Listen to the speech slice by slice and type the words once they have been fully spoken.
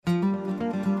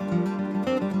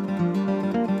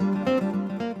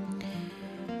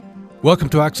Welcome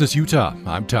to Access Utah.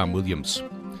 I'm Tom Williams.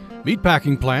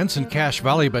 Meatpacking plants in Cache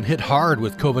Valley have been hit hard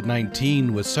with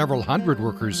COVID-19, with several hundred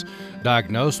workers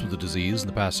diagnosed with the disease in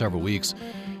the past several weeks.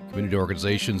 Community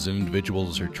organizations and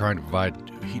individuals are trying to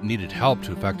provide needed help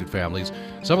to affected families.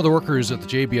 Some of the workers at the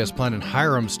JBS plant in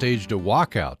Hyrum staged a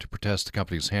walkout to protest the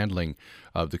company's handling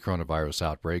of the coronavirus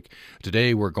outbreak.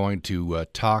 Today we're going to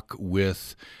talk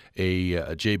with a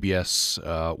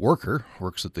JBS worker who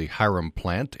works at the Hyrum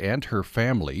plant and her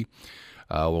family.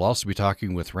 We'll also be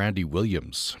talking with Randy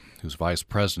Williams, who's vice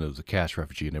president of the Cache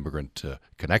Refugee and Immigrant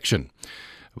Connection.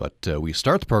 But we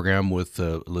start the program with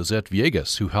Lizette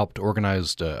Villegas, who helped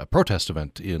organize a protest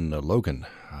event in Logan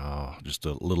just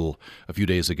a few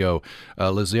days ago.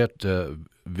 Lizette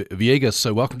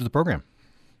Villegas, welcome to the program.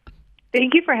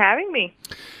 Thank you for having me.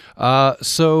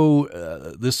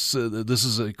 This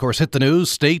is, of course, hit the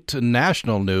news, state and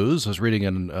national news. I was reading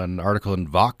an article in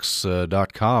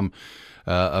Vox.com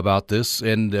about this,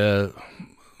 and I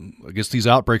guess these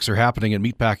outbreaks are happening in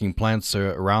meatpacking plants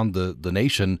around the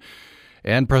nation,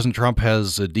 and President Trump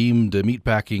has deemed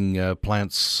meatpacking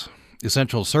plants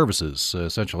essential services,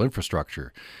 essential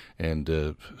infrastructure,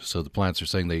 and so the plants are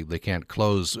saying they can't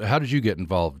close. How did you get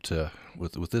involved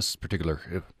with this particular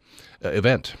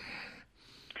event?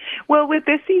 Well, with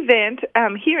this event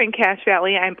here in Cache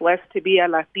Valley, I'm blessed to be a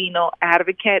Latino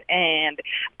advocate and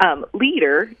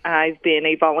leader. I've been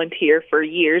a volunteer for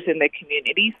years in the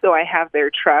community, so I have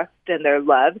their trust and their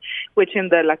love, which in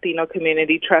the Latino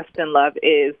community, trust and love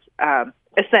is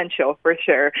essential for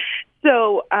sure.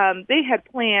 So they had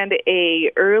planned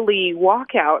a early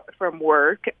walkout from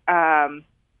work,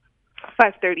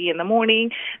 5:30 in the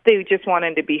morning. They just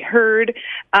wanted to be heard.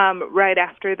 Right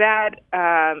after that,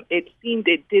 it seemed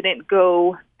it didn't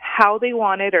go how they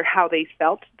wanted or how they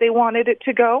felt they wanted it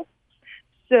to go.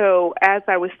 So as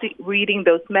I was reading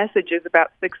those messages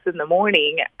about 6 in the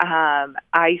morning,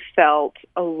 I felt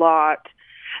a lot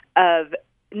of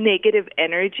negative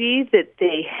energy that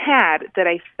they had, that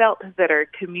I felt that our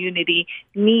community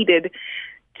needed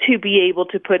to be able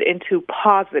to put into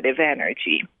positive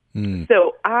energy.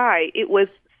 So it was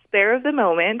spare of the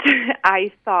moment.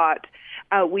 I thought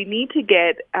we need to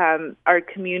get our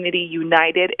community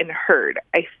united and heard.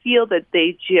 I feel that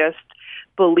they just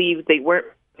believed they weren't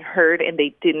heard and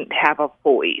they didn't have a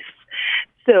voice.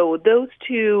 So those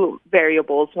two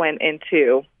variables went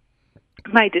into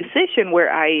my decision,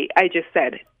 where I just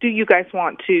said, do you guys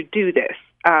want to do this?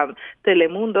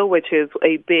 Telemundo, which is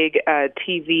a big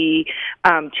TV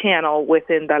channel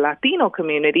within the Latino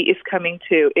community, is coming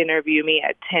to interview me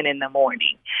at 10 in the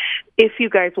morning. If you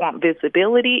guys want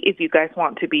visibility, if you guys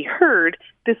want to be heard,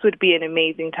 this would be an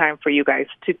amazing time for you guys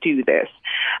to do this.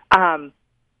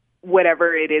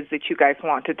 Whatever it is that you guys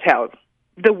want to tell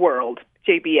the world,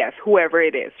 JBS, whoever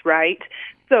it is, right?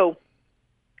 So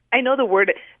I know the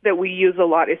word that we use a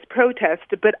lot is protest,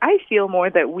 but I feel more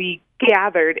that we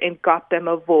gathered and got them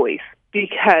a voice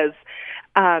because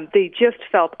they just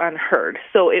felt unheard.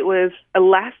 So it was a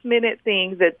last-minute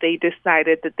thing that they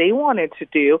decided that they wanted to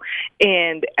do,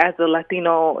 and as a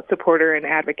Latino supporter and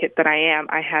advocate that I am,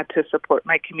 I had to support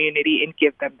my community and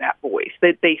give them that voice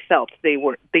that they felt they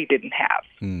didn't have.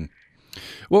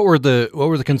 What were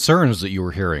the concerns that you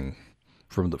were hearing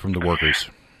from the workers?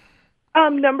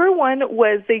 Number one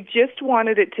was they just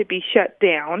wanted it to be shut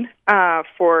down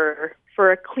for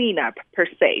a cleanup per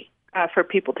se, for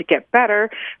people to get better,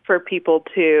 for people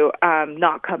to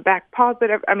not come back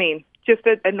positive. I mean, just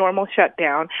a normal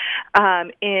shutdown,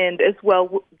 and as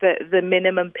well the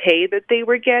minimum pay that they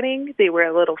were getting. They were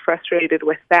a little frustrated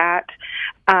with that.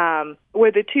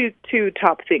 Were the two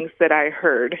top things that I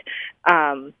heard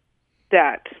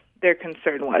that their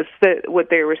concern was. That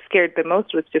what they were scared the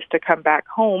most was just to come back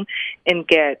home and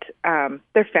get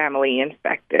their family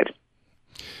infected.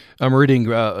 I'm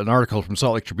reading an article from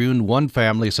Salt Lake Tribune. One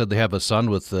family said they have a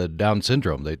son with Down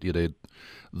syndrome.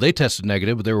 They tested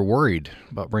negative, but they were worried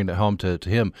about bringing it home to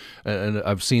him. And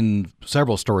I've seen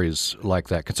several stories like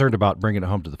that, concerned about bringing it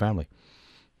home to the family.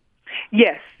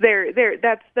 Yes,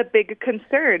 that's the big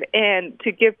concern. And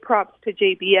to give props to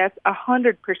JBS,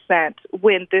 100%,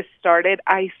 when this started,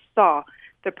 I saw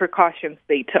the precautions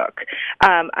they took.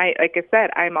 Like I said,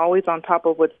 I'm always on top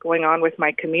of what's going on with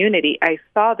my community. I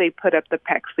saw they put up the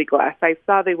plexiglass. I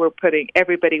saw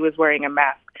everybody was wearing a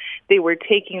mask. They were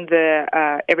taking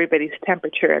everybody's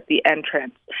temperature at the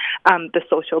entrance, the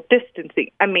social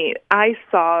distancing. I mean, I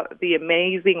saw the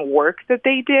amazing work that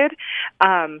they did.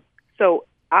 So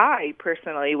I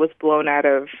personally was blown out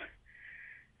of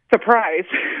surprise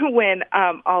when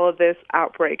all of this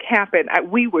outbreak happened.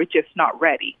 We were just not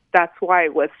ready. That's why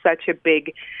it was such the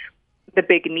big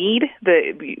need.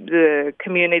 The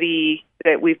community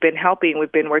that we've been helping.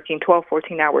 We've been working 12,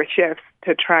 14-hour shifts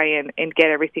to try and get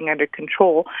everything under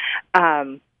control.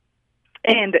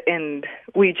 And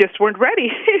we just weren't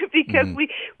ready because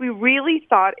we really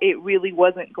thought it really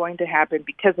wasn't going to happen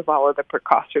because of all of the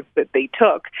precautions that they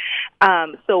took.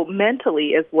 So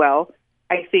mentally as well,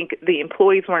 I think the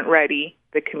employees weren't ready,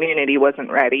 the community wasn't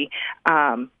ready.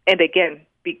 And again,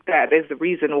 that is the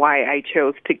reason why I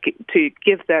chose to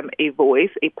give them a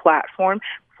voice, a platform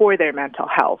for their mental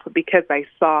health, because I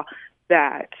saw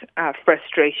that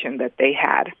frustration that they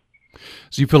had.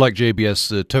 So you feel like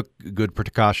JBS took good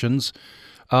precautions.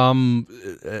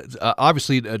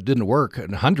 Obviously, it didn't work,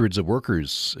 and hundreds of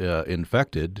workers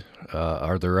infected.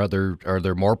 Are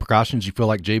there more precautions you feel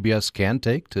like JBS can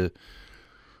take to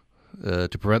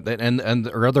prevent that? And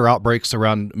there are other outbreaks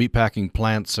around meatpacking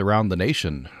plants around the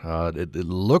nation. It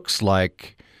looks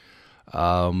like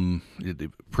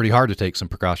pretty hard to take some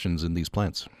precautions in these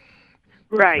plants.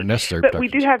 Right, but we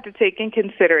do have to take in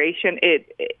consideration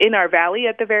in our valley,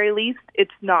 at the very least,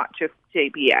 it's not just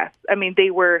JBS. I mean,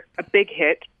 they were a big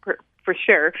hit for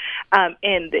sure.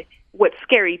 And what's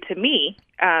scary to me,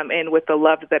 and with the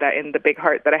love and the big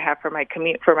heart that I have for my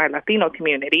Latino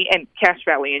community and Cache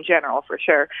Valley in general, for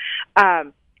sure,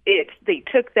 they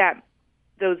took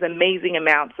those amazing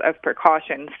amounts of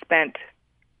precautions, spent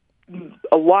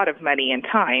a lot of money and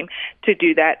time to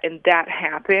do that, and that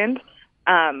happened.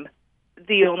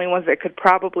 The only ones that could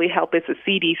probably help is the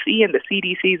CDC, and the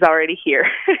CDC is already here.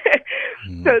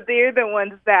 So they're the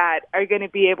ones that are going to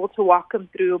be able to walk them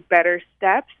through better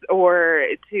steps or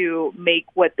to make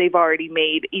what they've already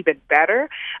made even better.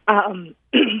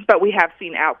 But we have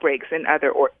seen outbreaks in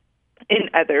other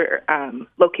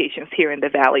locations here in the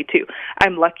valley too.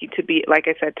 I'm lucky to be, like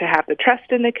I said, to have the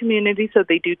trust in the community, so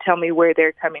they do tell me where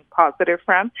they're coming positive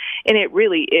from, and it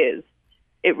really is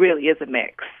a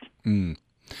mix.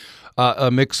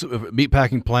 A mix of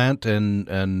meatpacking plant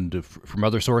and from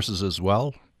other sources as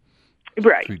well?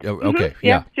 Right. Okay.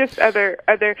 Yeah. Just other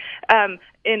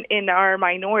in our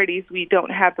minorities, we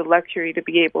don't have the luxury to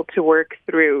be able to work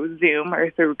through Zoom or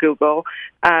through Google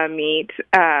Meet,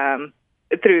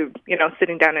 through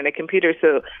sitting down in a computer.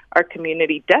 So our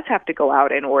community does have to go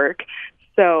out and work.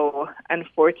 So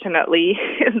unfortunately,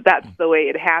 that's the way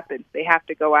it happens. They have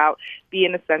to go out, be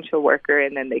an essential worker,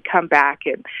 and then they come back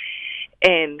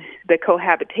and the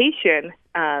cohabitation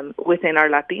within our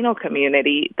Latino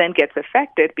community then gets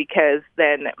affected, because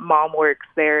then mom works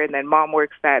there, and then mom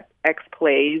works at X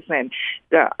place, and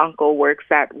the uncle works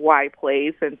at Y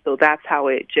place, and so that's how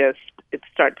it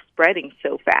starts spreading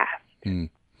so fast. And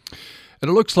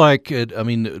it looks like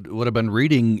what I've been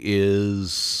reading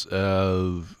is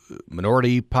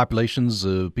minority populations,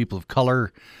 people of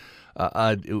color.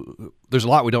 There's a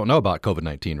lot we don't know about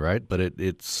COVID-19, right? But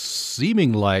it's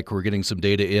seeming like we're getting some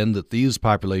data in that these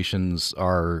populations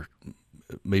are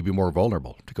maybe more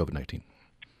vulnerable to COVID-19.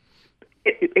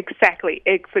 Exactly.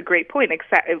 It's a great point.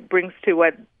 It brings to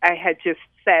what I had just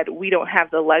said. We don't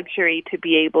have the luxury to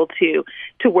be able to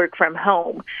work from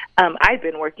home. I've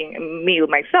been working,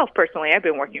 myself personally, I've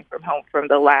been working from home from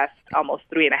the last almost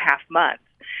 3.5 months.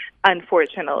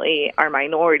 Unfortunately, our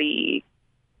minority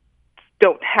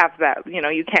don't have that.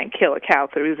 You can't kill a cow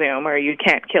through Zoom, or you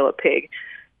can't kill a pig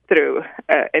through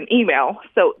an email.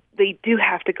 So they do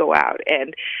have to go out,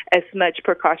 and as much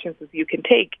precautions as you can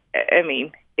take, I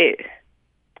mean, it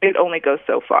only goes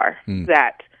so far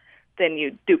that then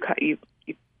you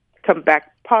come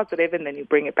back positive, and then you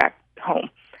bring it back home.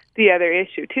 The other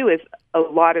issue too is a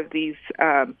lot of these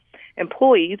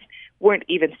employees weren't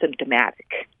even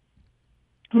symptomatic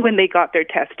when they got their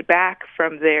test back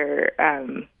from their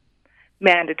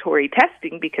mandatory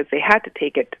testing, because they had to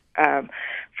take it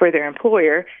for their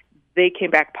employer. They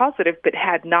came back positive, but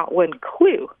had not one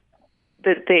clue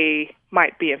that they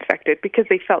might be infected, because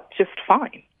they felt just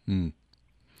fine.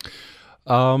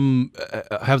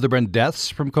 Have there been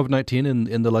deaths from COVID-19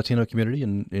 in the Latino community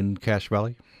in Cache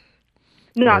Valley?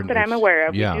 Not that I'm aware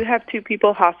of. Yeah. We do have 2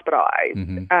 people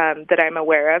hospitalized that I'm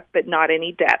aware of, but not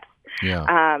any deaths.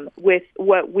 Yeah. With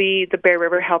what the Bear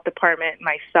River Health Department,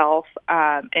 myself,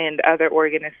 and other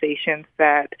organizations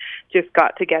that just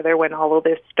got together when all of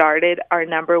this started, our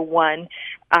number one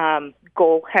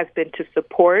goal has been to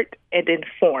support and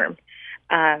inform.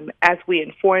 As we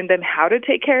inform them how to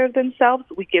take care of themselves,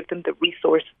 we give them the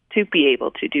resource to be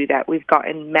able to do that. We've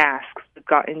gotten masks, we've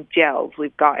gotten gels,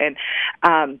 we've gotten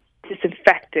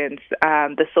disinfectants,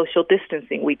 the social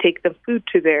distancing. We take them food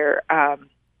to their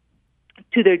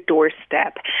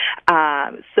doorstep.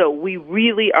 So we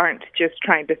really aren't just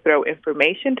trying to throw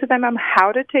information to them on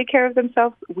how to take care of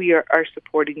themselves. We are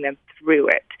supporting them through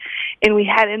it. And we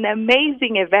had an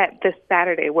amazing event this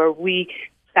Saturday where we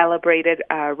celebrated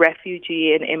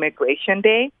Refugee and Immigration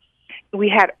Day. We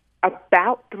had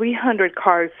about 300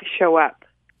 cars show up,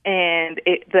 and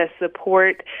the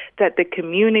support that the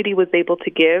community was able to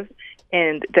give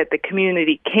and that the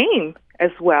community came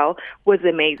as well was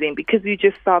amazing, because you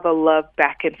just saw the love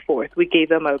back and forth. We gave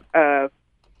them a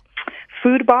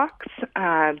food box.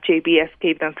 JBS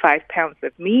gave them 5 pounds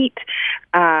of meat.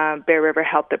 Bear River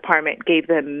Health Department gave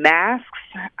them masks.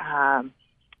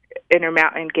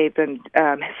 Intermountain gave them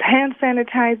hand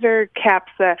sanitizer.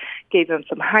 CAPSA gave them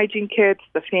some hygiene kits.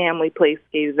 The family place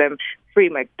gave them free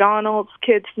McDonald's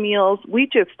kids meals. We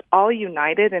just all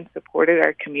united and supported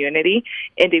our community.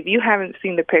 And if you haven't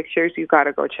seen the pictures, you've got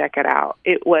to go check it out.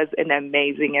 It was an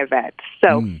amazing event.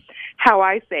 So how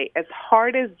I say, as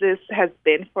hard as this has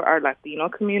been for our Latino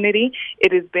community,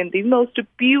 it has been the most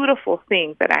beautiful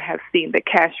thing that I have seen. The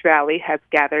Cache Valley has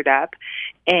gathered up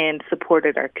and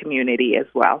supported our community as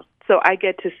well. So I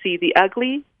get to see the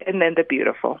ugly and then the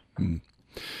beautiful.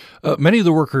 Many of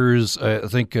the workers, I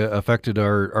think, affected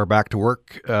are back to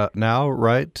work now,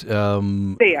 right?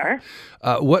 They are.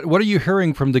 What are you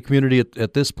hearing from the community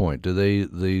at this point? Do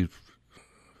they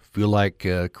feel like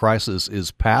crisis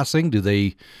is passing? Do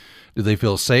they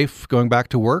feel safe going back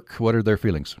to work? What are their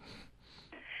feelings?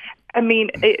 I mean,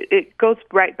 it goes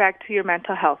right back to your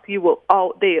mental health. They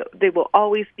will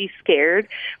always be scared,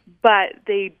 but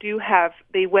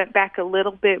they went back a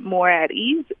little bit more at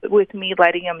ease with me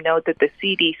letting them know that the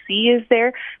CDC is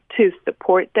there to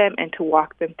support them and to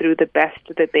walk them through the best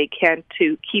that they can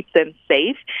to keep them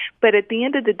safe. But at the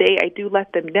end of the day, I do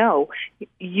let them know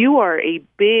you are a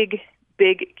big,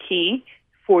 big key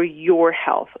for your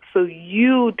health. So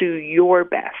you do your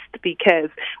best, because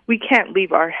we can't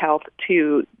leave our health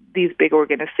to these big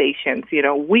organizations.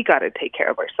 We got to take care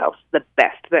of ourselves the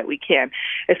best that we can.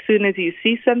 As soon as you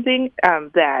see something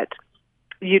that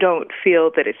you don't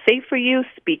feel that it's safe for you,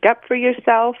 speak up for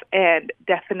yourself, and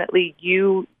definitely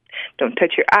you don't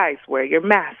touch your eyes, wear your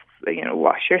masks,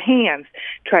 wash your hands,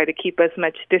 try to keep as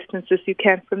much distance as you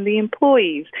can from the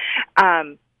employees.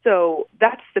 So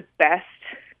that's the best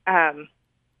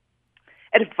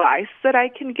advice that I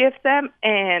can give them,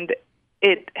 and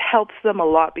it helps them a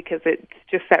lot, because it's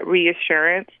just that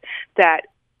reassurance that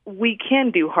we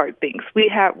can do hard things.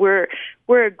 We're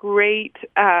a great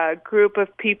group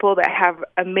of people that have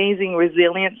amazing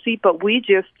resiliency, but we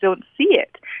just don't see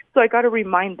it. So I got to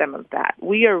remind them of that.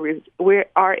 We are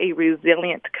a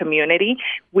resilient community.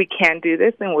 We can do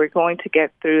this, and we're going to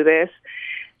get through this,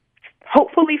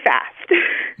 hopefully fast.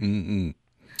 Mm-hmm.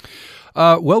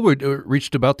 Well, we've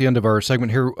reached about the end of our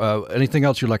segment here. Anything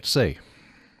else you'd like to say?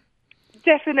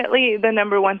 Definitely the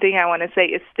number one thing I want to say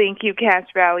is thank you, Cache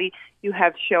Valley. You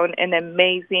have shown an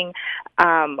amazing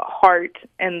heart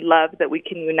and love that we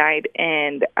can unite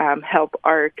and help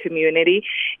our community.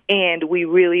 And we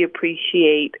really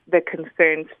appreciate the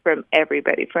concerns from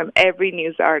everybody, from every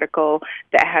news article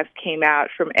that has came out,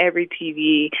 from every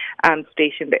TV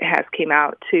station that has came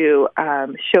out to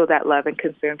show that love and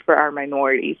concern for our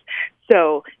minorities.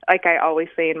 So, like I always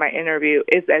say in my interview,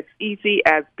 it's as easy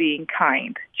as being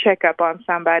kind. Check up on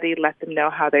somebody, let them know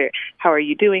how are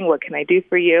you doing, what can I do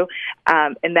for you,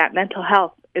 and that mental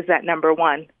health is that number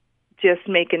one. Just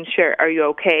making sure, are you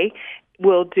okay,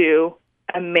 will do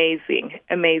amazing,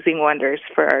 amazing wonders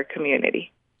for our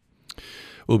community.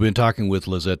 We've been talking with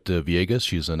Lizette Villegas.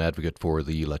 She's an advocate for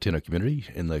the Latino community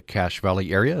in the Cache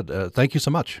Valley area. Thank you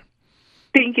so much.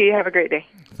 Thank you. Have a great day.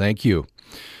 Thank you.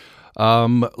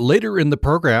 Later in the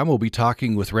program, we'll be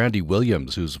talking with Randy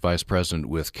Williams, who's Vice President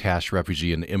with Cache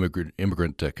Refugee and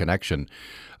Immigrant Connection.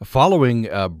 Following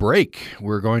a break,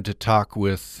 we're going to talk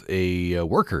with a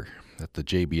worker at the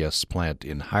JBS plant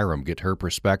in Hyrum, get her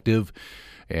perspective.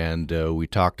 And we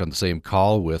talked on the same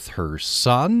call with her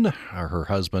son, her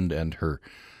husband, and her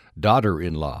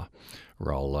daughter-in-law.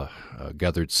 We're all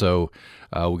gathered. So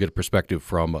we'll get a perspective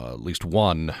from at least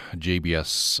one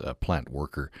JBS plant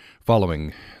worker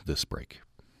following this break.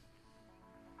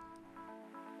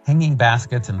 Hanging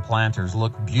baskets and planters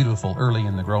look beautiful early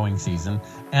in the growing season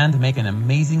and make an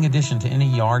amazing addition to any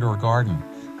yard or garden.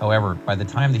 However, by the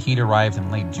time the heat arrives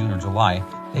in late June or July,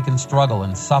 they can struggle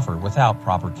and suffer without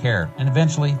proper care and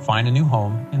eventually find a new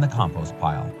home in the compost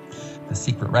pile. The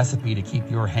secret recipe to keep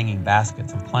your hanging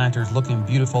baskets and planters looking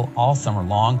beautiful all summer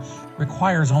long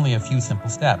requires only a few simple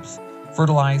steps.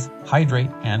 Fertilize, hydrate,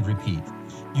 and repeat.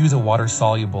 Use a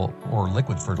water-soluble or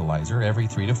liquid fertilizer every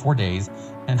 3 to 4 days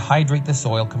and hydrate the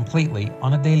soil completely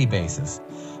on a daily basis.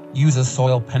 Use a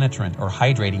soil penetrant or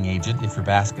hydrating agent if your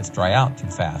baskets dry out too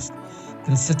fast.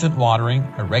 Consistent watering,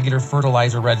 a regular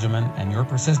fertilizer regimen, and your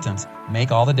persistence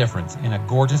make all the difference in a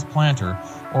gorgeous planter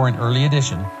or an early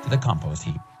addition to the compost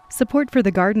heap. Support for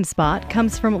the Garden Spot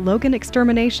comes from Logan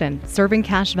Extermination, serving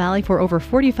Cache Valley for over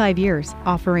 45 years,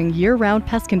 offering year-round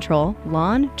pest control,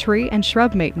 lawn, tree, and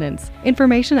shrub maintenance.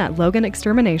 Information at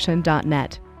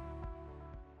loganextermination.net.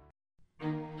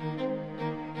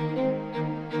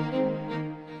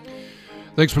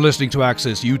 Thanks for listening to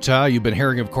Access Utah. You've been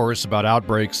hearing, of course, about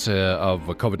outbreaks of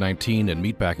COVID-19 and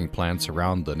meatpacking plants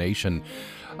around the nation.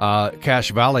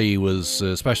 Cache Valley was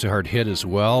especially hard hit as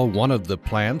well. One of the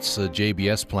plants, a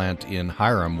JBS plant in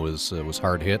Hyrum, was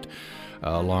hard hit,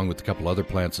 along with a couple other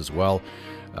plants as well.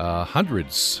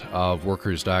 Hundreds of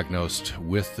workers diagnosed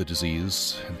with the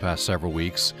disease in the past several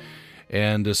weeks.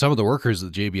 And some of the workers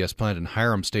at the JBS plant in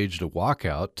Hyrum staged a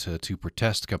walkout to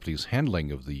protest the company's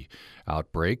handling of the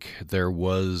outbreak. There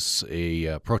was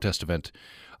a protest event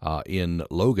in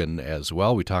Logan as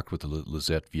well. We talked with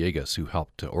Lizette Villegas, who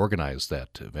helped organize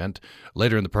that event.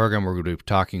 Later in the program, we're going to be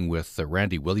talking with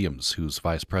Randy Williams, who's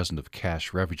Vice President of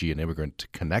Cache Refugee and Immigrant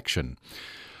Connection.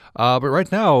 But right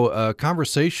now, a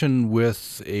conversation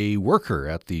with a worker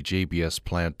at the JBS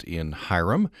plant in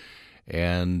Hyrum.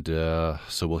 And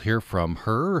so we'll hear from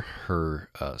her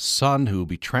son, who will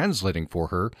be translating for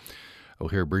her. We'll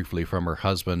hear briefly from her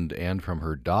husband and from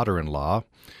her daughter-in-law.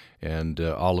 And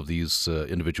all of these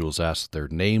individuals asked that their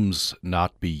names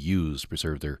not be used,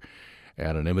 preserve their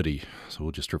anonymity. So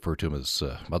we'll just refer to them as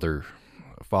mother,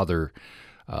 father,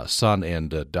 son,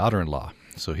 and daughter-in-law.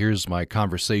 So here's my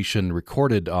conversation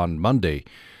recorded on Monday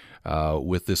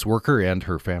with this worker and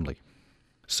her family.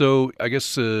 So I guess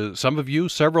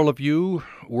several of you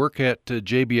work at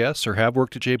JBS or have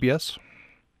worked at JBS?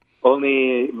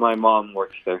 Only my mom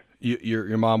works there.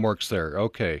 Your mom works there.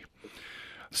 Okay.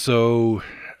 So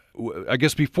I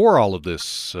guess before all of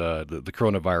this, the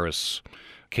coronavirus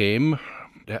came,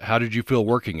 how did you feel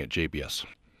working at JBS?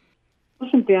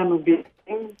 Nos sentíamos bien,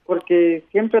 porque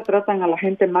siempre tratan a la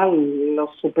gente mal,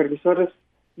 los supervisores.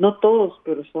 No todos,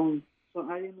 pero son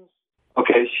hay unos.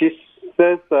 Okay, she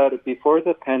says that before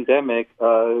the pandemic,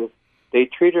 they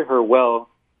treated her well,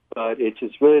 but it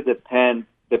just really depends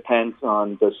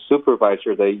on the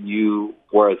supervisor that you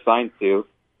were assigned to.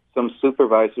 Some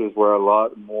supervisors were a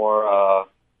lot more,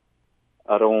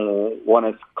 I don't want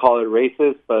to call it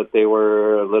racist, but they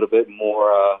were a little bit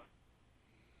more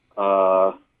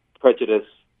prejudiced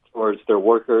towards their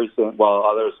workers, and while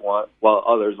others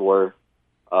were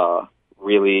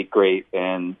really great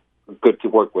and good to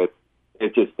work with.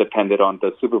 It just depended on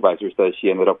the supervisors that she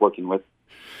ended up working with.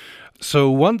 So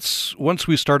once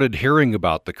we started hearing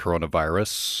about the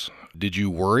coronavirus, did you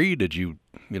worry? Did you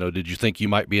think you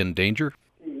might be in danger?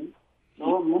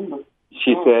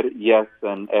 She said yes,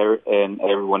 and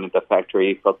everyone in the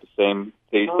factory felt the same.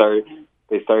 They started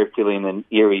feeling an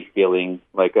eerie feeling,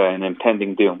 like an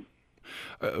impending doom.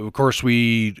 Of course,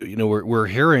 we're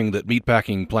hearing that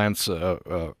meatpacking plants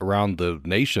around the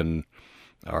nation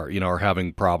are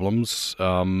having problems.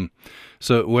 So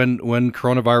when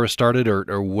coronavirus started,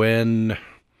 or when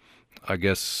I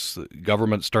guess the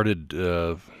government started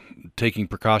taking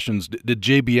precautions, did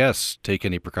JBS take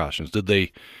any precautions? Did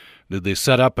they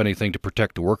set up anything to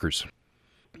protect the workers?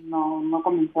 No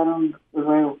comenzaron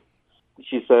luego.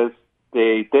 She says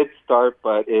they did start,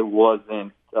 but it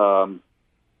wasn't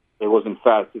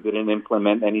fast. They didn't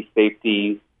implement any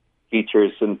safety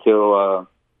features until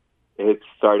it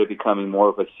started becoming more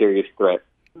of a serious threat.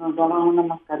 Nos daban una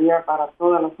mascarilla para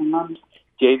todas las semanas.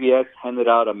 JBS handed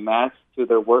out a mask to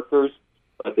their workers,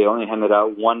 but they only handed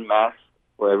out one mask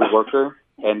for every worker,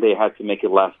 and they had to make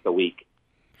it last a week.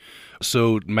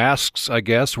 So masks, I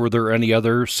guess. Were there any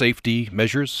other safety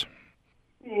measures?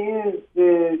 Sí,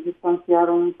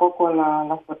 distanciaron un poco a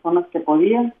las personas que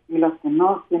podían y las que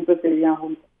no, siempre seguían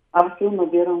juntos. A veces nos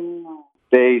dieron una...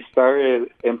 They started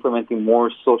implementing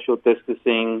more social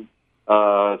distancing,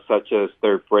 such as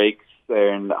their breaks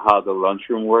and how the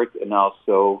lunchroom worked, and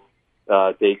also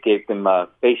they gave them a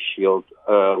face shield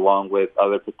along with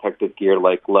other protective gear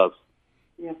like gloves.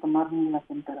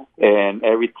 And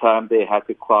every time they had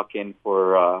to clock in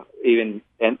for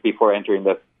before entering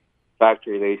the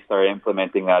factory, they started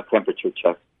implementing temperature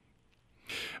checks.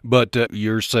 But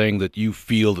you're saying that you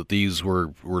feel that these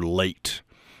were late,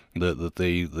 that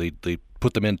they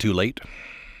put them in too late?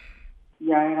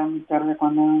 Yeah,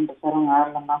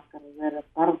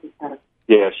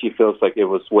 she feels like it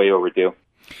was way overdue.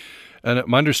 And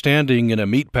my understanding, in a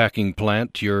meatpacking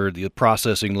plant, the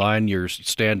processing line, you're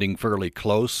standing fairly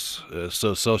close,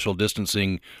 so social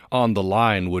distancing on the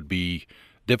line would be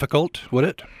difficult, would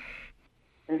it?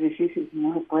 She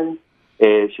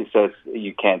says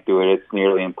you can't do it. It's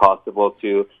nearly impossible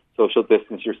to social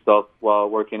distance yourself while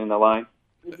working in the line.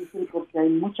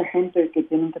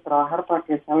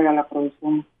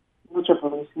 Mucha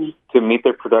producción. To meet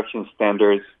their production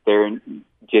standards,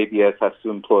 JBS has to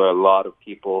employ a lot of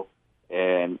people,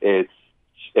 and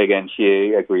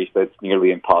she agrees that it's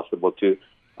nearly impossible to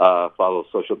follow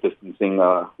social distancing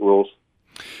rules.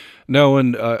 No,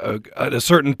 and at a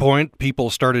certain point, people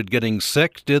started getting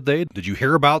sick, did they? Did you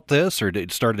hear about this, or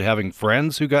started having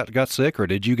friends who got sick, or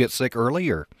did you get sick early,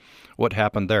 or what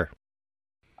happened there?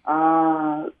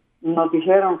 Nos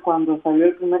dijeron, cuando salió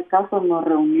el primer caso, nos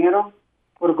reunieron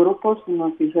por grupos y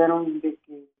nos dijeron de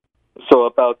que... So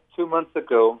about 2 months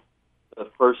ago, the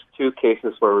first 2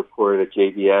 cases were reported at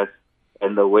JBS,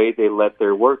 and the way they let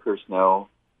their workers know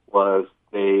was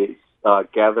they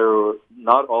gather,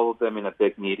 not all of them in a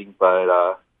big meeting,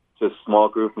 but just small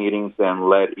group meetings, and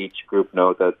let each group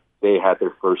know that they had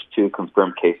their first 2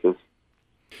 confirmed cases.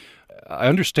 I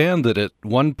understand that at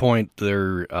one point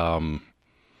the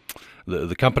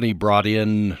company brought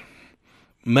in,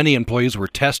 many employees were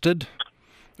tested.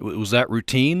 Was that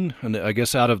routine? And I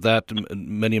guess out of that,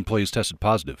 many employees tested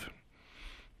positive.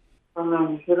 Cuando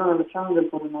hicieron el examen del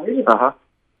coronavirus. Uh-huh.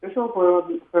 Eso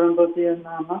fueron 2 días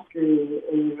nada más que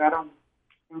llegaron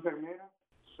enfermeras.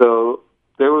 So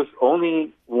there was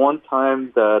only one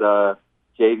time that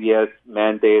JBS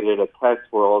mandated a test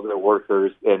for all their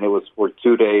workers, and it was for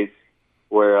 2 days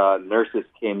where nurses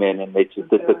came in and they just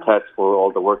did the test for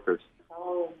all the workers.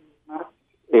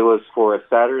 It was for a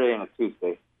Saturday and a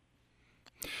Tuesday.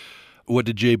 What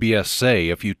did JBS say?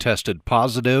 If you tested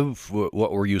positive,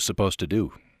 what were you supposed to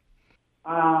do?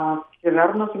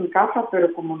 Quedarnos en casa, pero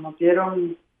como nos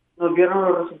dieron los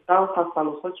resultados hasta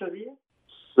los 8 días.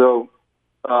 So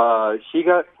she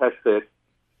got tested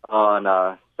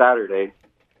on Saturday,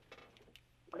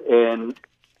 and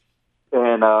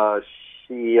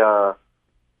she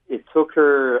it took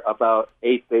her about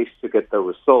 8 days to get the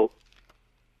result.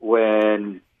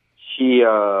 When she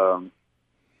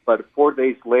but 4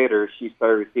 days later, she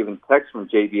started receiving texts from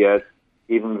JBS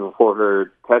even before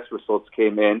her test results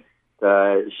came in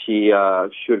that she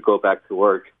should go back to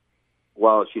work.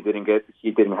 While she didn't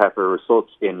have her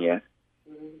results in yet,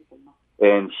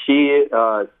 and she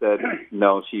said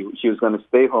no, she was going to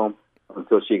stay home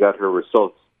until she got her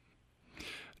results.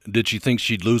 Did she think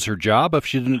she'd lose her job if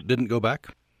she didn't go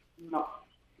back?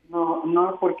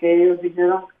 No, porque ellos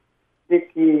dijeron de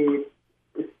que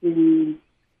si,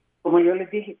 como yo les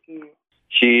dije que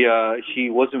she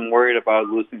wasn't worried about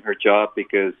losing her job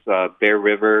because Bear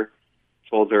River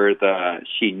told her that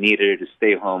she needed to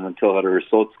stay home until her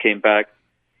results came back,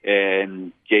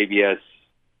 and JBS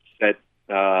said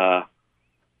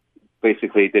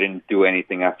basically didn't do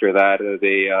anything after that.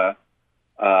 They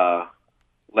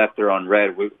left her on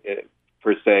red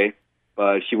per se,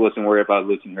 but she wasn't worried about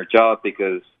losing her job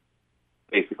because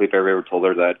basically Bear River told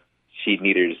her that she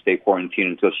needed to stay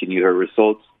quarantined until she knew her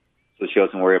results, so she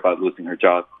wasn't worried about losing her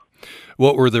job.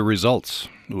 What were the results?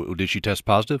 Did she test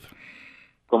positive?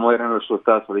 ¿Cómo eran los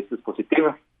resultados? ¿Saliste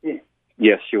positiva? Yeah.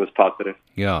 Yes, she was positive.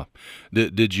 Yeah.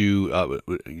 Did you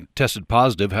tested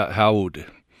positive? How?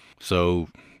 So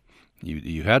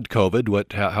you had COVID.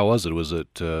 How was it? Was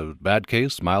it a bad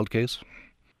case, mild case?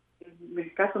 El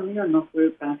caso mío no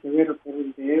fue tan severo, pero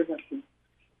el de ella sí.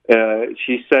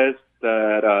 She says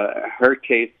that her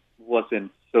case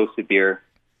wasn't so severe.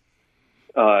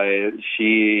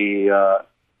 She, to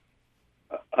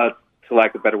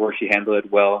lack of a better word, she handled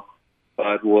it well.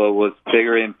 But what was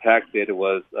bigger impacted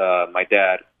was my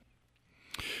dad.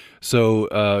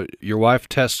 So your wife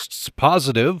tests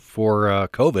positive for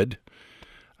COVID.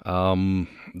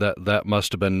 That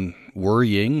must have been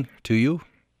worrying to you.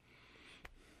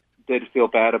 Did feel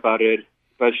bad about it,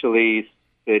 especially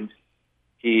since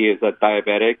he is a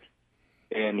diabetic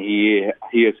and he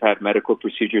has had medical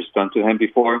procedures done to him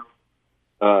before.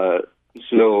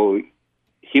 So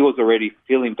he was already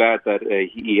feeling bad that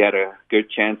he had a good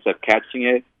chance of catching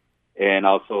it, and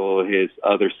also his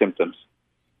other symptoms.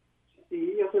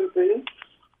 He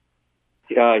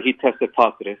tested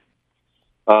positive.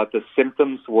 The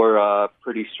symptoms were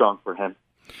pretty strong for him.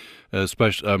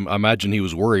 Especially, I imagine he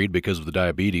was worried because of the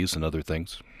diabetes and other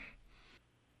things.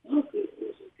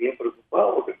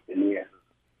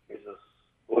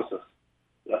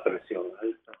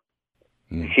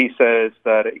 He says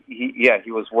that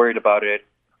he was worried about it.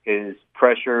 His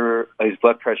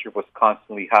blood pressure was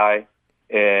constantly high,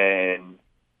 and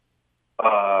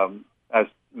as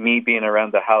me being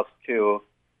around the house too,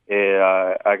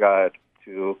 I got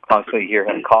to constantly hear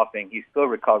him coughing. He's still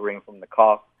recovering from the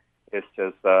cough. It's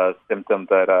just a symptom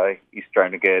that he's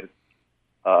trying to get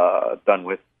done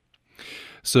with.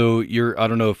 So I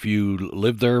don't know if you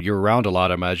lived there. You're around a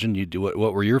lot, I imagine.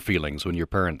 What were your feelings when your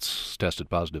parents tested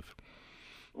positive?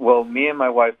 Well, me and my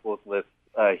wife both lived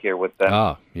here with them.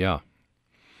 Ah, yeah.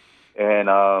 And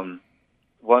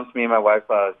once me and my wife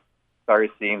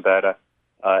started seeing that it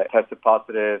tested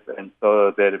positive, and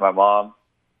so did my mom,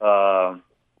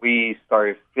 we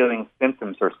started feeling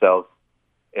symptoms ourselves.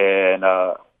 And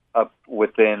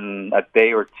within a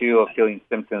day or two of feeling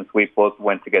symptoms, we both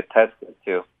went to get tested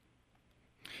too.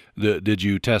 Did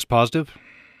you test positive?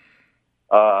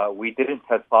 We didn't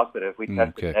test positive. We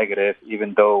tested negative,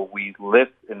 even though we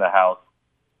lived in the house.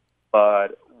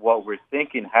 But what we're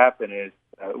thinking happened is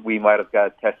we might have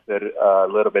got tested a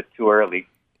little bit too early.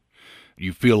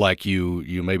 You feel like you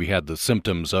maybe had the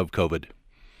symptoms of COVID?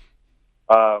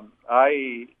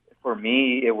 For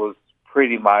me, it was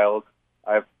pretty mild.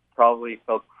 I probably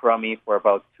felt crummy for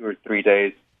about 2 or 3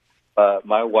 days.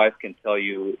 My wife can tell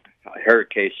you her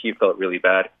case, she felt really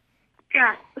bad.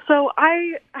 Yeah, so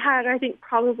I had, I think,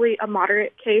 probably a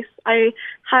moderate case. I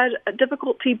had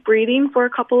difficulty breathing for a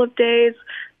couple of days.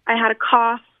 I had a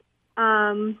cough,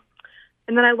 and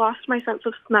then I lost my sense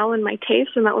of smell and my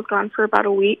taste, and that was gone for about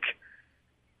a week.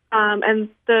 And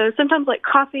the symptoms like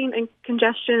coughing and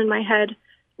congestion in my head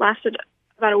lasted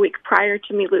about a week prior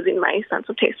to me losing my sense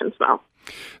of taste and smell.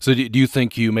 So do you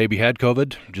think you maybe had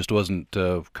COVID, just wasn't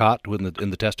caught in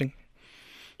the testing?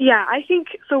 Yeah, I think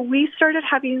so. We started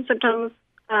having symptoms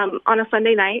on a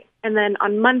Sunday night, and then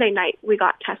on Monday night we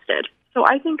got tested. So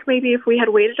I think maybe if we had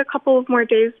waited a couple of more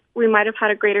days, we might have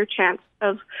had a greater chance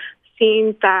of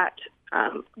seeing that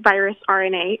virus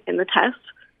RNA in the test.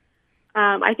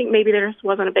 I think maybe there just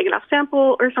wasn't a big enough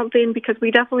sample or something, because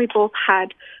we definitely both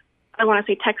had, I want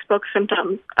to say, textbook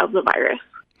symptoms of the virus.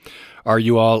 Are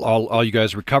you all you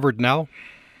guys recovered now?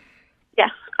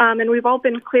 Yes, and we've all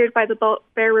been cleared by the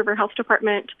Bear River Health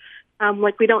Department.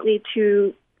 We don't need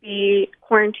to be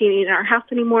quarantining in our house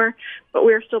anymore, but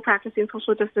we're still practicing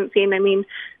social distancing. I mean,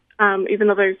 even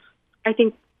though there's, I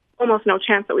think, almost no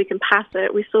chance that we can pass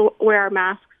it, we still wear our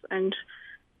masks and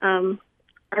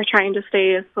are trying to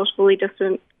stay as socially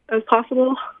distant as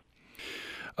possible.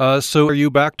 So are you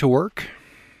back to work?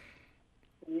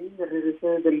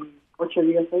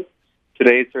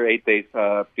 Today's our 8 days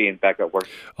being back at work.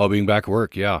 Oh, being back at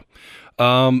work, yeah.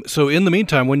 So in the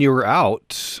meantime, when you were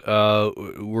out,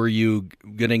 were you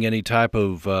getting any type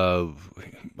of,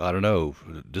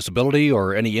 disability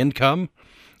or any income?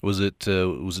 Was it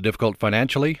difficult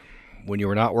financially when you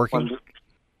were not working?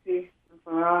 Sí, me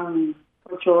pagaban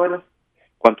 8 horas.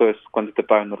 ¿Cuánto te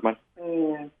pagan normal?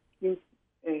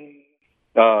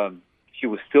 She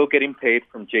was still getting paid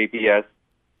from JBS,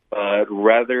 but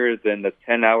rather than the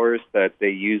 10 hours that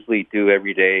they usually do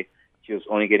every day, she was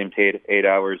only getting paid 8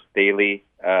 hours daily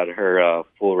at her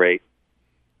full rate.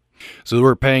 So they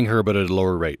were paying her, but at a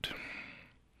lower rate.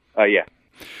 Yeah.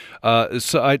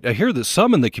 So I hear that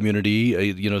some in the community,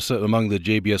 among the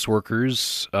JBS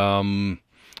workers,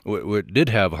 did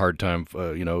have a hard time,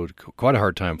 quite a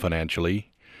hard time financially,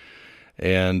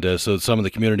 and so some of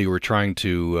the community were trying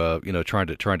to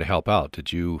help out.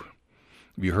 Have you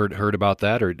heard about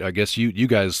that? Or I guess you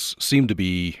guys seem to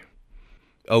be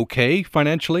okay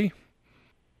financially.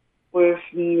 Pues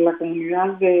la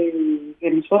comunidad de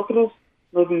nosotros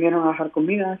nos vinieron a dejar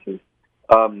comida. Sí.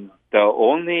 I'm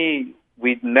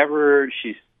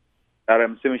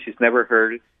assuming she's never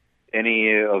heard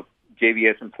any of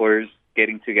JBS employers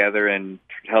getting together and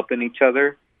helping each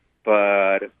other,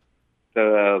 but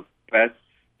the best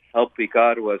help we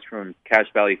got was from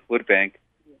Cache Valley Food Bank.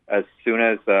 As soon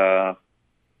as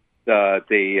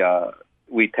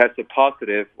we tested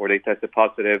positive, or they tested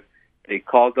positive, they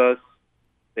called us.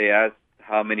 They asked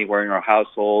how many were in our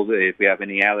household, if we have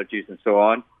any allergies, and so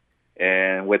on.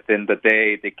 And within the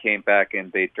day, they came back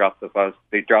and they dropped us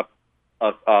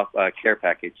off a care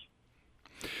package.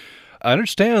 I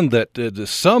understand that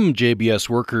some JBS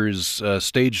workers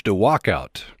staged a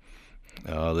walkout,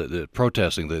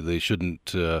 protesting that they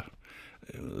shouldn't.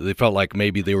 They felt like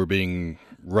maybe they were being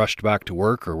rushed back to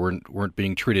work or weren't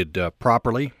being treated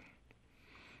properly.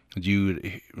 Did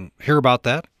you hear about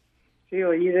that? Sí,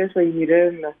 oí de eso y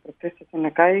miré las protestas en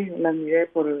la calle, las miré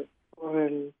por el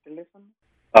teléfono.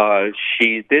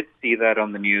 She did see that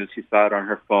on the news. She saw it on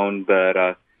her phone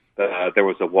that there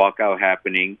was a walkout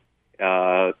happening.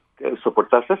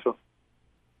 ¿Soportas eso?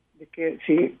 De que,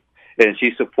 sí. And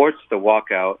she supports the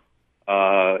walkout.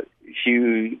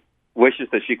 She wishes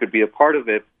that she could be a part of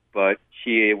it, but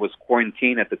she was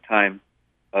quarantined at the time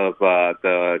of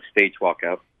the stage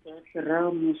walkout.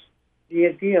 Cerramos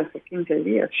 10 días o 15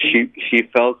 días. She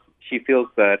feels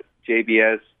that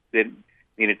JBS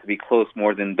needed to be closed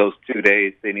more than those 2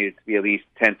 days. They needed to be at least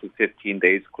 10 to 15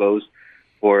 days closed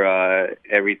for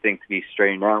everything to be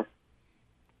straightened out.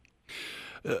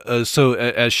 So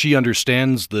as she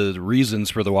understands the reasons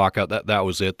for the walkout, that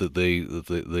was it. That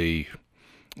the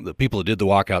people that did the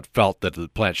walkout felt that the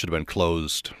plant should have been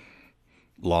closed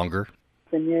longer.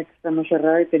 Tenía que estar más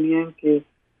cerrada y tenían que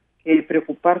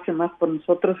preocuparse más por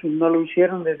nosotros y no lo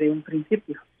hicieron desde un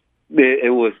principio.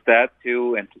 It was that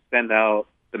too, and to send out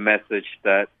the message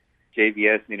that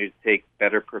JBS needed to take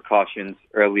better precautions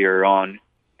earlier on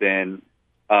than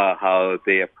how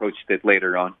they approached it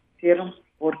later on. Hicieron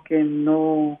porque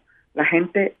no, la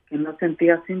gente que no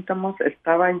sentía síntomas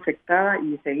estaba infectada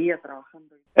y seguía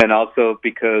trabajando. And also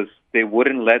because they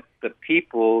wouldn't let the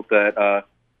people that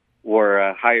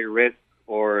were higher risk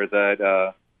or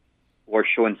that were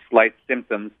showing slight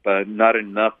symptoms but not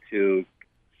enough to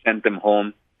send them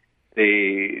home.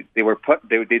 They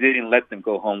didn't let them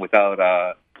go home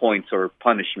without points or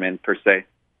punishment per se,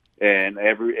 and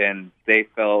they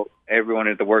felt, everyone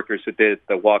of the workers who did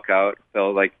the walkout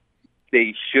felt like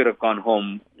they should have gone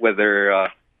home, whether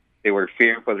they were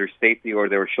fearing for their safety or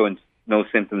they were showing no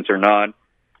symptoms or not.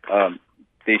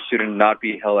 They should not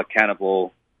be held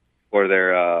accountable for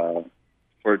their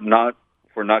for not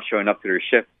showing up to their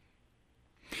shift.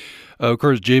 Of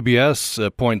course,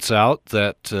 JBS points out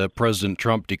that President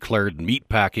Trump declared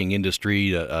meatpacking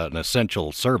industry an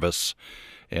essential service,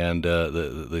 and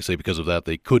they say because of that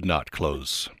they could not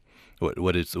close.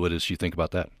 What does she think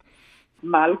about that?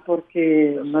 Mal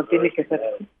porque no tiene que ser.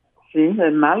 Sí,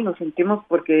 es mal, nos sentimos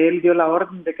porque él dio la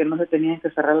orden de que no se tenían que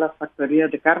cerrar las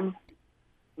factorías de carne.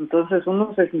 Entonces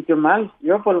uno se sintió mal.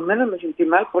 Yo por lo menos me sentí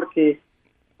mal porque,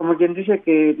 como quien dice,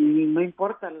 que no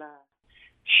importa la...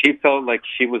 She felt like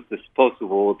she was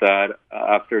disposable, that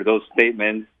after those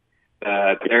statements,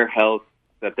 that their health,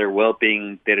 that their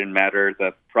well-being didn't matter,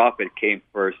 that profit came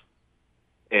first.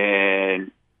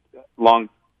 And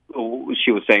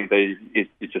she was saying that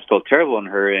it just felt terrible on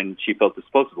her, and she felt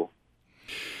disposable.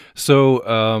 So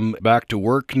back to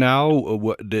work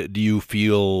now. Do you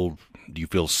feel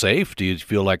safe? Do you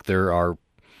feel like there are,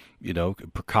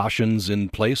 precautions in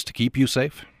place to keep you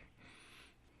safe?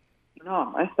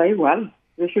 No, está igual.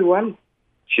 Es igual.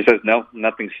 She says no,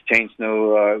 nothing's changed.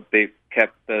 No, they've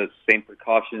kept the same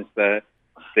precautions that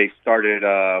they started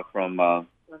from. La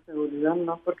seguridad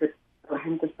no, porque la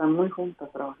gente está muy junta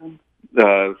trabajando.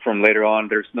 From later on,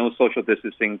 there's no social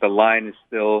distancing. The line is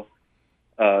still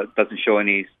doesn't show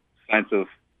any signs of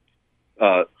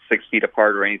 6 feet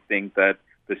apart or anything that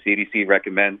the CDC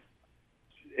recommends.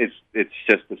 It's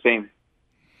just the same.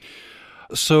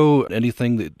 So,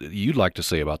 anything that you'd like to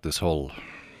say about this whole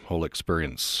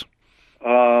experience?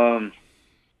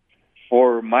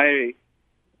 For my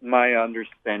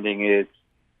understanding is,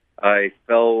 I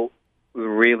felt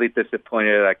really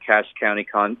disappointed at Cache County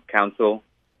Council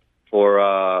for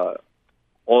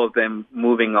all of them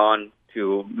moving on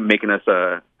to making us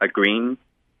a green,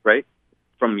 right?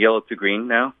 From yellow to green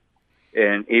now.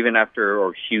 And even after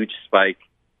a huge spike,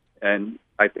 and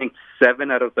I think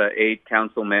 7 out of the 8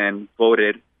 councilmen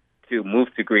voted to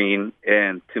move to green,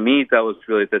 and to me that was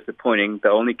really disappointing. The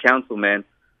only councilman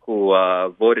who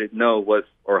voted no was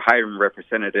our Hyrum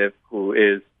representative, who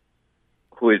is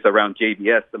around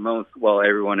JBS the most, while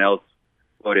everyone else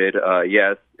voted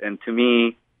yes. And to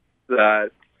me,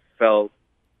 that felt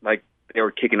like they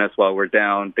were kicking us while we're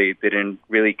down. They didn't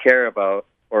really care about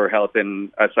our health.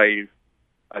 And as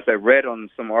I read on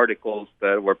some articles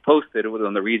that were posted,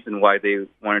 on the reason why they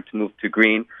wanted to move to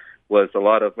green was a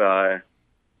lot of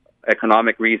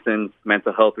economic reasons,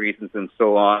 mental health reasons, and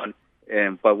so on.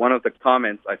 But one of the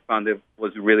comments I found it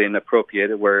was really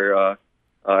inappropriate, where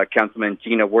Councilman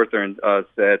Gina Worthern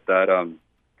said that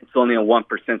it's only a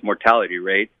 1% mortality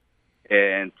rate.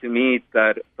 And to me,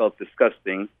 that felt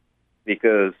disgusting,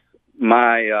 because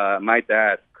my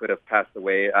dad could have passed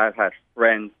away. I've had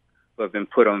friends who have been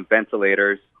put on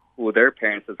ventilators, who their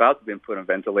parents have also been put on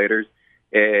ventilators,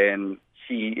 and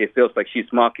it feels like she's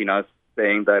mocking us,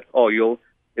 saying that,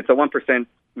 it's a 1%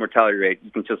 mortality rate,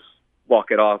 you can just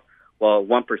walk it off. Well,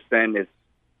 1%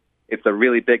 it's a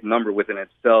really big number within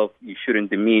itself. You shouldn't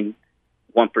demean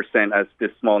 1% as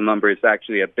this small number is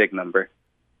actually a big number.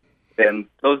 And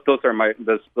those are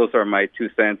my 2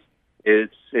 cents.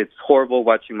 It's horrible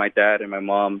watching my dad and my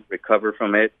mom recover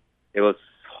from it. It was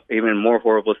even more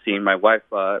horrible seeing my wife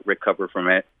recover from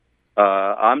it.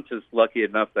 I'm just lucky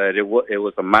enough that it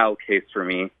was a mild case for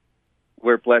me.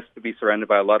 We're blessed to be surrounded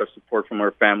by a lot of support from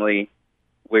our family.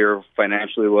 We're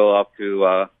financially well off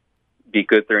to be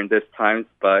good during this times,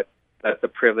 but that's a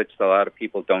privilege that a lot of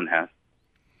people don't have.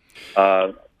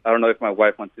 I don't know if my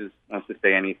wife wants to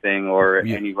say anything, or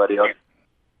anybody else.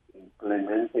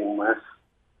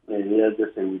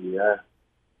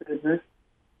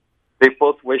 They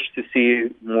both wish to see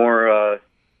more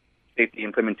safety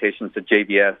implementations at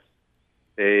JBS.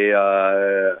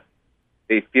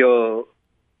 They feel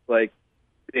like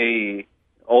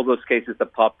all those cases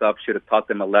that popped up should have taught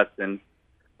them a lesson,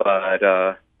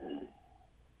 but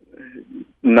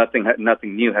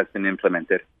nothing new has been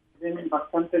implemented. Tienen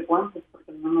bastantes guantes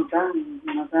porque no nos dan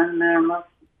nada más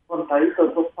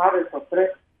contaditos, 2 pares o 3.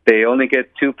 They only get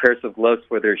 2 pairs of gloves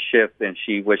for their shift, and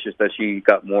she wishes that she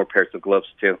got more pairs of gloves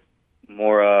too,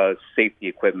 more safety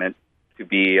equipment to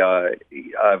be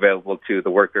available to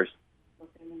the workers.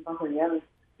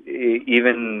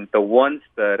 Even the ones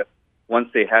that once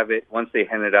they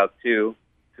hand it out to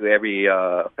every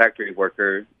factory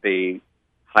worker, they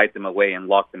hide them away and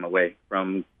lock them away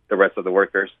from the rest of the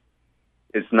workers.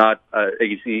 It's not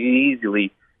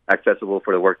easily accessible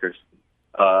for the workers.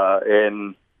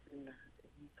 And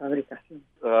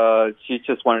she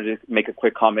just wanted to make a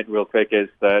quick comment real quick, is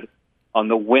that on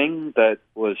the wing that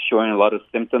was showing a lot of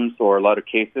symptoms or a lot of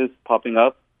cases popping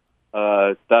up,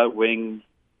 that wing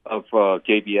of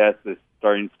JBS is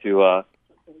starting to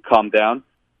calm down.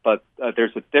 But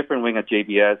there's a different wing at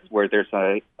JBS where there's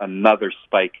another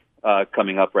spike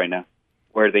coming up right now,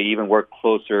 where they even work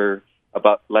closer,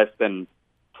 about less than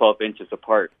 12 inches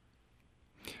apart.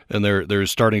 And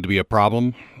there's starting to be a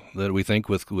problem that we think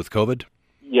with COVID?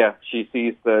 Yeah, she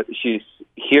sees that. She's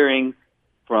hearing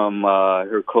from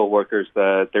her coworkers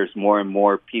that there's more and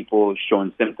more people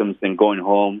showing symptoms and going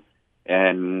home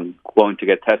and going to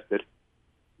get tested.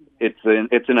 It's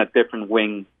in a different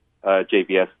wing,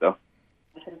 JBS, though.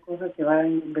 Otra cosa que va a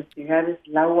investigar es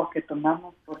el agua que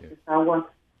tomamos, porque esa agua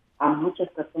a muchas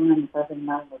personas nos hace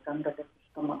mal, botando el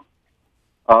estómago.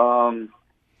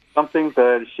 Something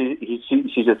that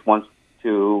she just wants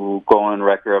to go on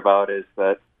record about is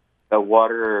that the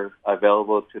water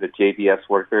available to the JBS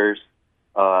workers,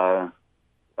 a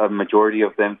majority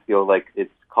of them feel like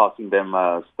it's causing them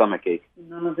a stomach ache.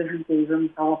 No nos dejan que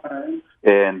llevemos agua para adentro.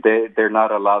 And they're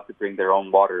not allowed to bring their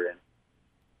own water in.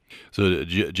 So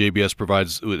JBS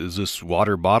provides, is this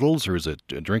water bottles or is it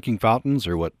drinking fountains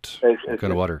or what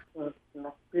kind of water? Las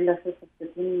pilas esas que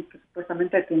tienen, que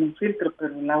supuestamente tienen filtro,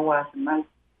 pero el agua hace mal.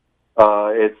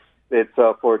 It's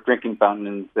for drinking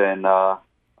fountains, and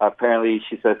apparently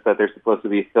she says that they're supposed to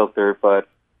be filtered, but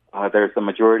there's a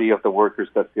majority of the workers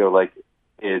that feel like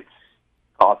it's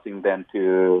causing them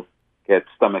to get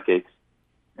stomach aches.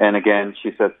 And again,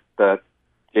 she says that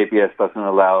JBS doesn't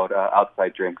allow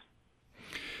outside drinks.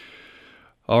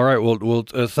 All right. Well,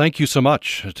 thank you so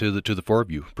much to the 4 of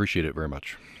you. Appreciate it very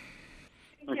much.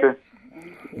 Okay.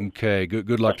 Okay.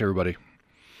 Good luck to everybody.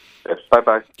 Yes.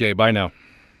 Bye-bye. Okay. Bye now.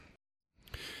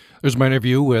 There's my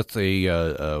interview with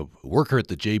a worker at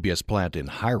the JBS plant in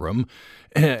Hyrum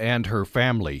and her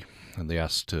family. And they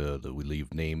asked that we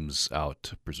leave names out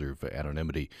to preserve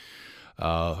anonymity.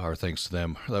 Our thanks to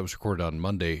them. That was recorded on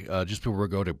Monday. Just before we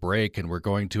go to break, and we're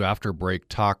going to, after break,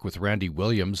 talk with Randy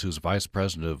Williams, who's Vice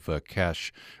President of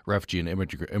Cash, Refugee, and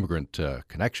Immigrant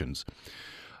Connections.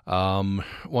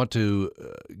 Want to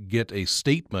get a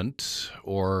statement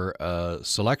or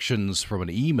selections from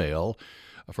an email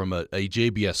from a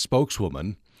JBS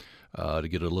spokeswoman to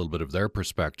get a little bit of their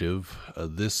perspective.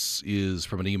 This is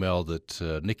from an email that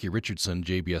Nikki Richardson,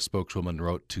 JBS spokeswoman,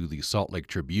 wrote to the Salt Lake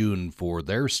Tribune for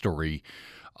their story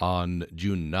on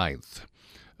June 9th.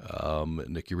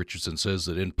 Nikki Richardson says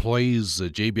that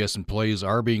JBS employees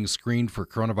are being screened for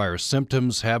coronavirus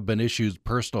symptoms, have been issued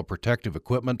personal protective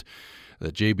equipment,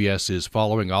 that JBS is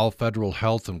following all federal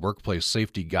health and workplace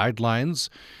safety guidelines.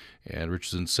 And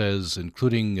Richardson says,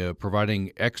 including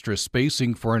providing extra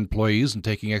spacing for employees and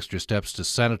taking extra steps to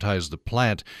sanitize the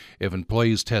plant. If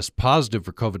employees test positive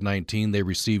for COVID-19, they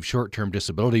receive short-term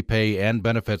disability pay and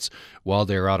benefits while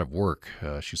they're out of work,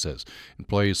 she says.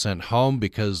 Employees sent home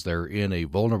because they're in a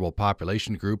vulnerable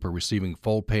population group are receiving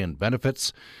full pay and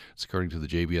benefits. It's according to the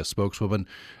JBS spokeswoman.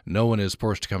 No one is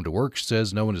forced to come to work, she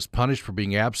says. No one is punished for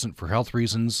being absent for health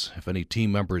reasons. If any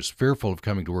team member is fearful of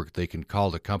coming to work, they can call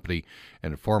the company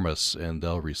and inform us, and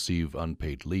they'll receive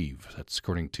unpaid leave. That's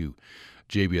according to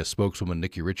JBS spokeswoman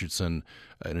Nikki Richardson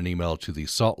in an email to the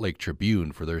Salt Lake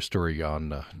Tribune for their story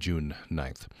on June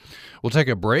 9th. We'll take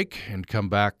a break and come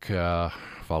back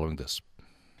following this.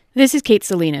 This is Kate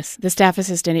Salinas, the staff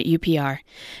assistant at UPR.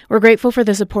 We're grateful for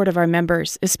the support of our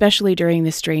members, especially during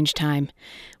this strange time.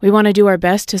 We want to do our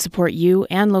best to support you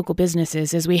and local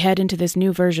businesses as we head into this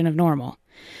new version of normal.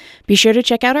 Be sure to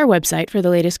check out our website for the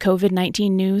latest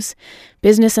COVID-19 news,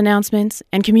 business announcements,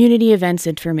 and community events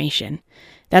information.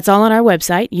 That's all on our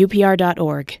website,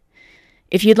 upr.org.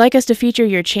 If you'd like us to feature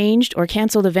your changed or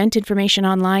canceled event information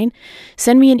online,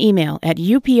 send me an email at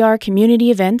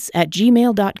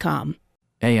uprcommunityevents@gmail.com.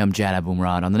 Hey, I'm Jad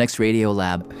Abumrad on the next Radio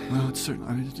Lab. Well, it's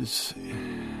certainly just...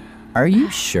 Are you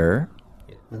sure?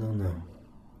 I don't know.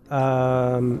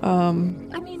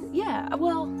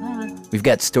 We've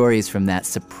got stories from that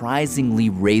surprisingly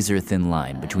razor-thin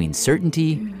line between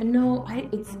certainty and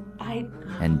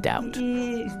doubt.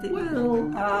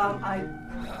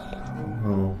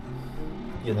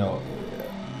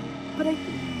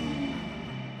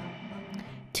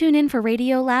 Tune in for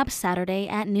Radio Lab Saturday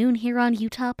at noon here on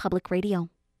Utah Public Radio.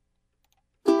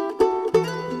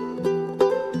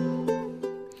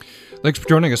 Thanks for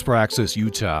joining us for Access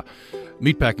Utah.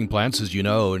 Meatpacking plants, as you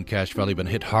know, in Cache Valley have been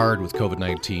hit hard with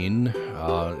COVID-19,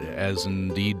 as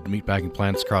indeed meatpacking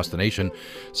plants across the nation.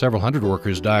 Several hundred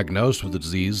workers diagnosed with the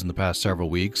disease in the past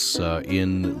several weeks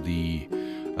in the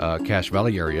Cache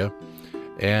Valley area.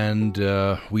 And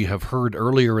we have heard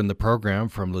earlier in the program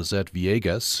from Lizette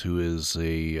Villegas, who is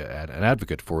an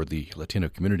advocate for the Latino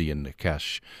community in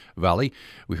Cache Valley.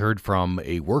 We heard from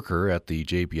a worker at the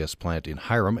JBS plant in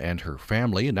Hyrum and her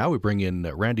family. And now we bring in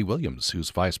Randy Williams, who's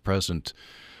vice president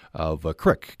of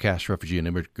CRIC, Cache Refugee and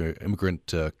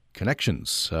Immigrant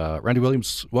Connections. Randy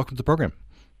Williams, welcome to the program.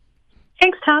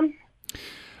 Thanks, Tom.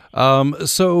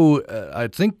 So I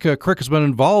think CRIC has been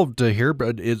involved here,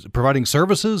 but is providing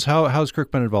services. How's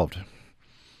CRIC been involved?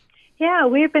 Yeah,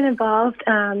 we've been involved.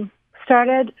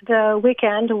 Started the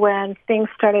weekend when things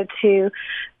started to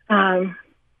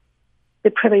be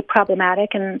pretty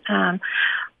problematic, and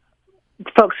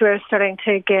folks were starting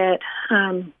to get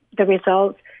the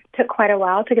results. Took quite a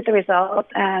while to get the results,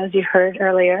 as you heard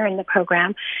earlier in the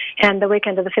program. And the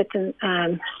weekend of the 5th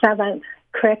and 7th,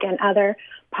 CRIC and other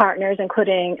partners,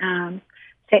 including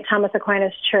St. Thomas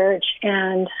Aquinas Church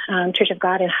and Church of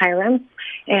God in Hyrum,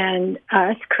 and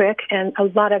us, CRIC, and a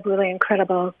lot of really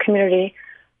incredible community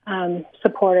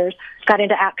supporters got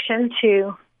into action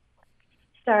to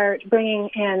start bringing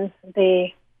in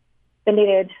the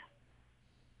needed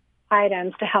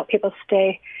items to help people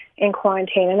stay in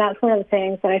quarantine. And that's one of the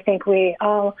things that I think we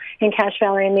all in Cache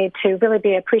Valley need to really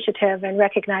be appreciative and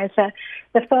recognize that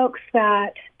the folks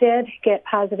that did get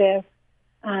positive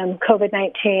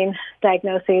COVID-19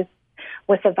 diagnoses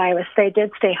with the virus, they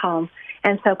did stay home.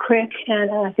 And so CRIC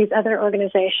and these other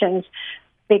organizations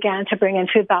began to bring in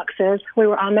food boxes. We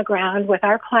were on the ground with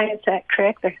our clients at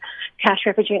CRIC, the Cache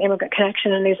Refugee and Immigrant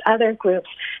Connection, and these other groups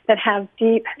that have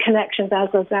deep connections,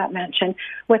 as Lizette mentioned,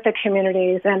 with the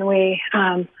communities, and we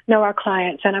know our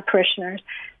clients and our parishioners.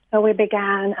 So we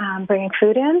began bringing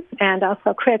food in, and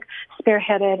also CRIC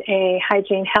spearheaded a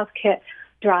hygiene health kit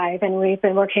drive, and we've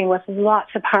been working with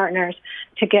lots of partners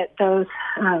to get those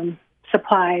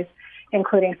supplies,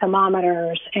 including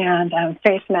thermometers and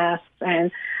face masks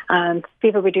and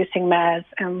fever-reducing meds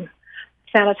and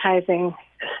sanitizing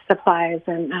supplies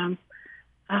and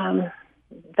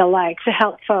the like to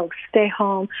help folks stay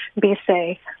home, be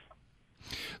safe.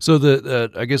 So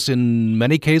I guess in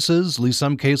many cases, at least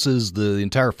some cases, the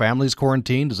entire family's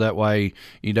quarantined. Is that why you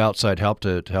need outside help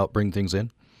to help bring things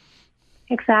in?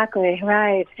 Exactly,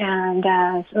 right. And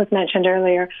as was mentioned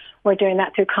earlier, we're doing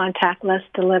that through contactless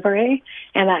delivery,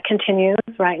 and that continues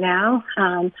right now.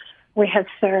 We have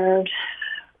served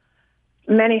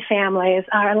many families.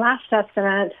 Our last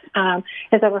estimate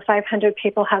is over 500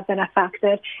 people have been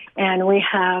affected, and we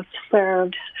have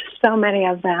served so many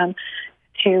of them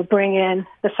to bring in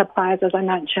the supplies, as I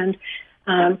mentioned.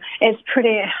 It's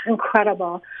pretty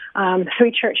incredible.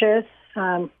 3 churches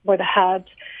were the hubs.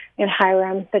 In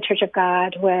Hyrum, the Church of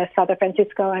God with Father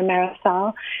Francisco and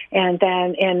Marisol. And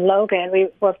then in Logan, we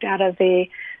worked out of the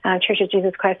Church of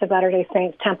Jesus Christ of Latter-day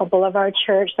Saints Temple Boulevard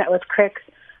Church. That was CRIC's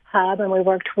hub, and we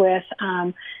worked with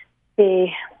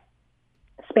the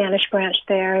Spanish branch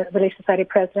there, Relief Society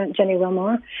President Jenny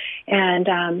Wilmore, and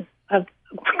a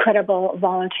incredible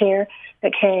volunteer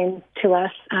that came to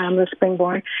us, Ruth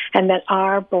Springborn, and then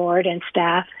our board and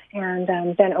staff, and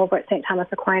then over at St. Thomas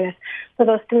Aquinas. So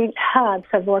those 3 hubs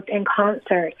have worked in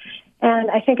concert.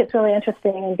 And I think it's really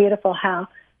interesting and beautiful how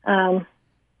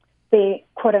the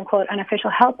quote-unquote unofficial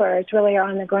helpers really are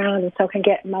on the ground and so can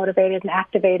get motivated and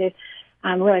activated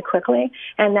really quickly.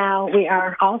 And now we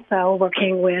are also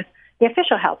working with the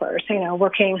official helpers,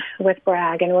 working with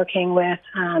Bragg and working with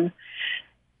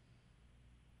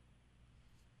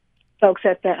folks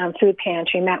at the food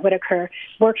pantry, Matt Whitaker,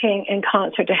 working in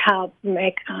concert to help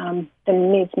make the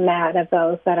needs met of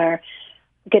those that are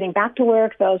getting back to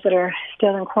work, those that are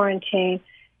still in quarantine,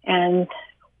 and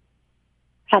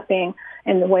helping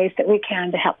in the ways that we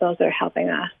can to help those that are helping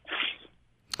us.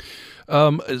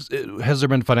 Has there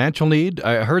been financial need?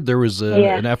 I heard there was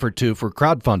an effort for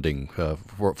crowdfunding,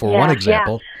 for one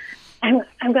example.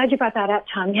 I'm glad you brought that up,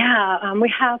 Tom. Yeah,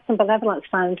 we have some benevolence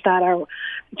funds that are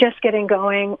just getting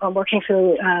going, working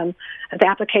through the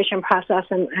application process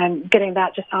and getting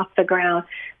that just off the ground.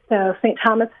 So St.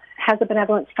 Thomas has a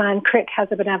benevolence fund, Crick has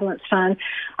a benevolence fund,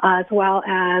 as well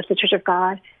as the Church of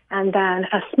God, and then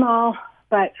a small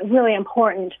but really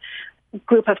important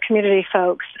group of community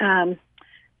folks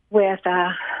with,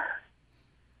 as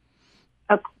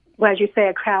you say,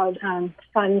 a crowd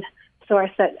fund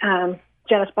source that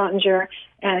Janice Bontinger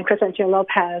and Crescencio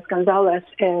Lopez Gonzalez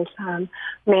is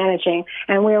managing,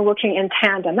 and we are working in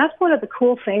tandem. That's one of the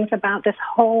cool things about this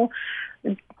whole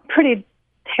pretty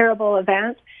terrible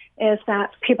event, is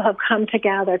that people have come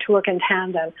together to work in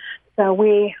tandem. So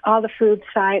all the food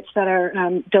sites that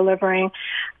are delivering,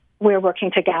 we're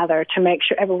working together to make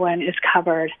sure everyone is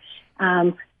covered.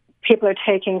 People are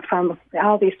taking from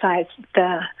all these sites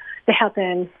the health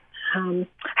and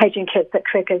hygiene kits that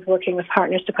Crick is working with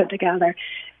partners to put together.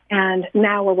 And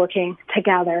now we're working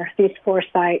together, these 4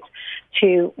 sites,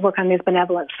 to work on these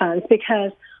benevolent funds.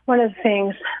 Because one of the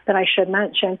things that I should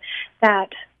mention,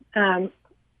 that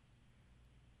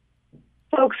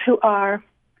folks who are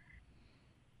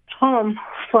home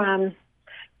from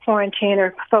quarantine,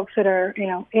 or folks that are,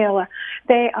 ill,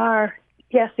 they are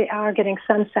getting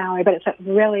some salary, but it's a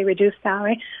really reduced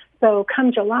salary. So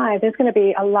come July, there's going to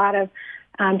be a lot of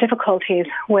difficulties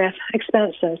with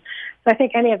expenses. So I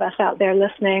think any of us out there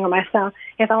listening, or myself,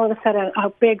 if all of a sudden a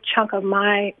big chunk of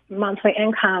my monthly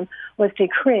income was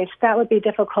decreased, that would be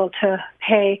difficult to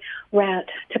pay rent,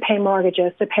 to pay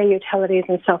mortgages, to pay utilities,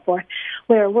 and so forth.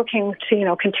 We're working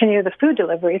to, continue the food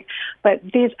deliveries, but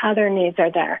these other needs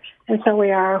are there. And so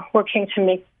we are working to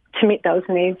meet those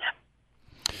needs.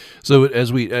 So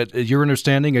as your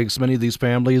understanding, as many of these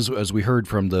families, as we heard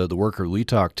from the worker we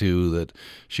talked to, that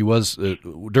she was,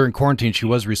 during quarantine, she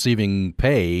was receiving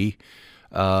pay,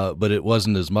 but it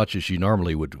wasn't as much as she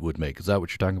normally would make. Is that what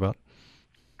you're talking about?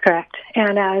 Correct.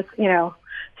 And as,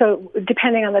 so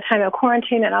depending on the time of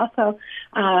quarantine, and also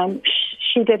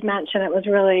she did mention it was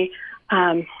really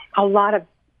a lot of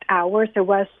hours. There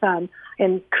was some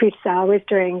increased salaries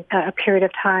during a period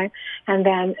of time, and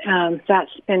then that's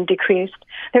been decreased.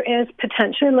 There is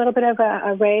potentially a little bit of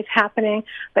a raise happening,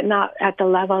 but not at the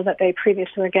level that they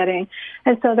previously were getting.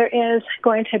 And so there is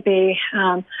going to be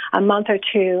a month or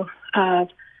two of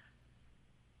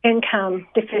income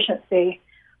deficiency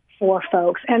for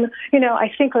folks. And,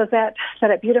 I think Lizette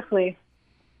said it beautifully.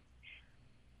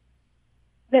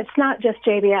 It's not just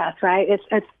JBS, right?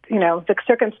 It's the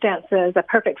circumstances, a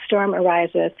perfect storm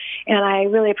arises. And I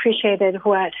really appreciated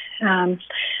what the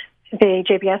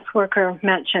JBS worker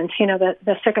mentioned,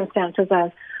 the circumstances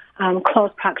of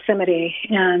close proximity.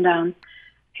 And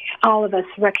all of us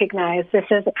recognize this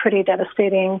is a pretty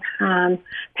devastating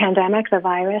pandemic. The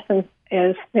virus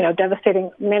is devastating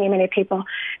many, many people.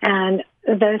 And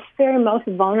the very most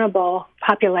vulnerable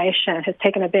population has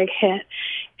taken a big hit.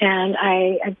 And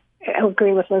I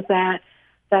agree with Lizette.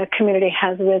 The community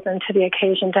has risen to the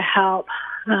occasion to help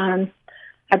our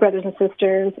brothers and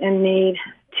sisters in need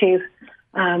to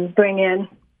bring in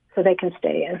so they can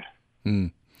stay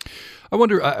in. I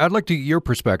wonder, I'd like to get your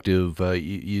perspective.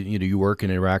 You work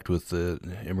and interact with the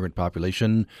immigrant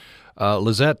population.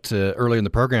 Lizette, earlier in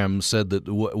the program, said that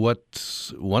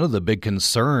one of the big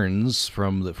concerns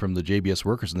from the JBS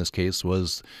workers in this case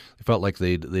was they felt like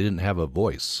they didn't have a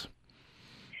voice.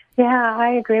 Yeah,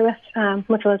 I agree with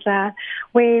Lizette.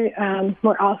 We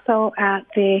were also at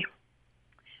the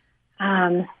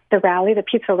rally, the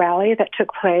pizza rally that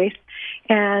took place,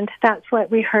 and that's what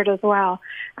we heard as well.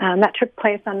 That took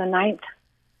place on the 9th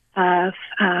of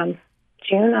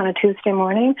June, on a Tuesday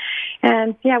morning.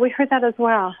 And, yeah, we heard that as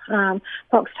well.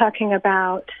 Folks talking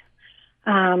about,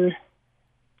 needing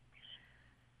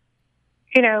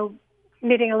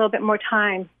a little bit more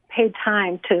time, paid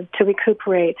time to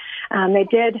recuperate. They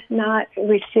did not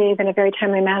receive in a very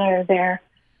timely manner their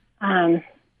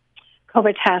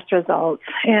COVID test results,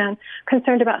 and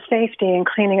concerned about safety and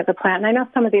cleaning of the plant. And I know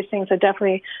some of these things are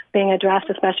definitely being addressed,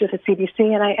 especially with the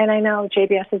CDC, and I know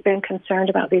JBS has been concerned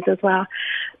about these as well.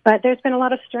 But there's been a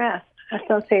lot of stress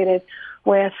associated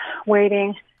with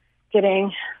waiting,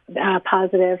 getting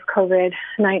positive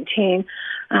COVID-19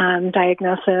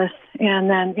 diagnosis, and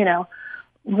then,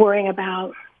 worrying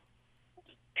about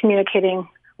communicating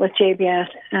with JBS.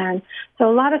 And so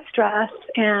a lot of stress,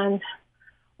 and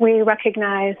we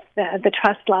recognize the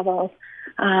trust levels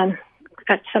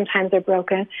that sometimes are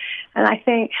broken. And I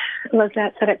think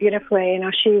Lizette said it beautifully.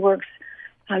 She works,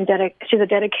 she's a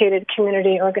dedicated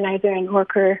community organizer and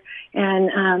worker,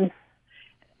 and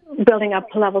building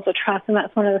up levels of trust. And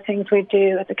that's one of the things we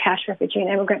do at the Cash Refugee and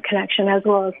Immigrant Connection, as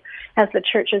well as the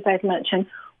churches I've mentioned.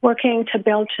 working to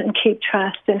build and keep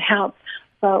trust and help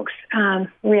folks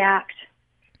react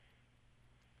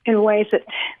in ways that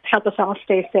help us all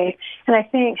stay safe. And I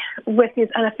think with these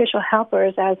unofficial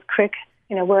helpers, as CRIC,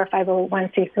 we're a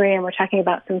 501c3, and we're talking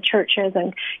about some churches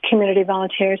and community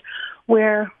volunteers,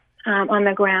 we're on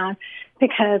the ground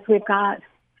because we've got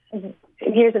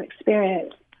years of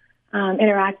experience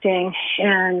interacting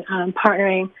and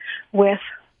partnering with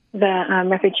the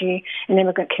refugee and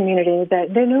immigrant community,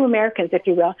 the new Americans, if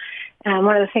you will.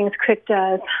 One of the things CRIC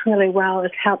does really well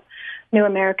is help new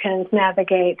Americans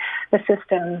navigate the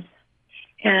systems.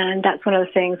 And that's one of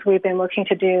the things we've been working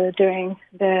to do during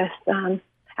this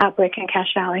outbreak in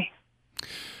Cache Valley.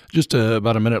 Just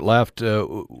about a minute left.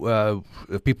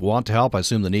 If people want to help, I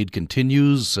assume the need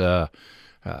continues. How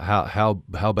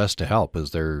best to help?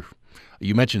 Is there?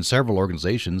 You mentioned several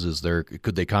organizations.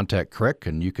 Could they contact CRIC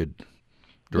and you could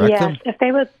direct them? Yes, if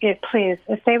they would, please.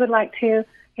 If they would like to,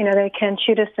 they can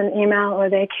shoot us an email, or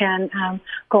they can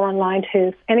go online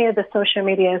to any of the social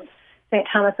medias, St.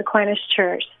 Thomas Aquinas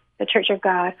Church, the Church of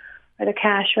God, or the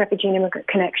Cache Refugee and Immigrant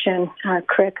Connection,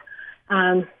 CRIC.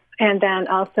 And then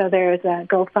also there's a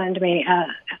GoFundMe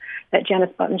that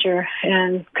Janice Buttinger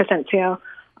and Crescencio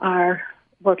are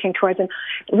working towards. And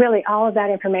really all of that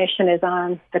information is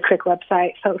on the CRIC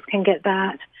website. Folks can get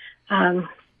that. And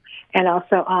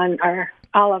also on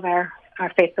all of our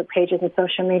Facebook pages and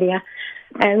social media.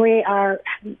 And we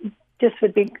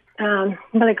would be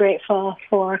really grateful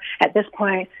for, at this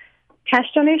point, cash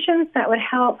donations that would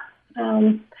help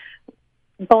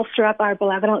bolster up our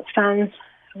benevolence funds.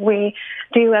 We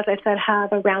do, as I said,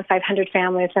 have around 500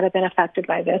 families that have been affected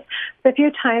by this. So if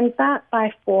you times that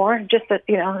by 4, just that,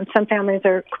 and some families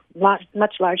are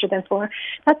much larger than 4,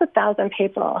 that's 1,000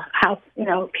 people,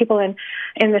 people in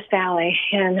this valley,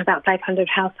 and about 500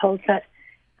 households that,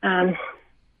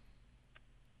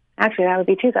 actually that would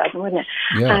be 2,000, wouldn't it?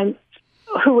 Yeah.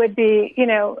 Who would be,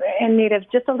 in need of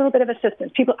just a little bit of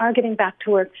assistance. People are getting back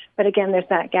to work, but again, there's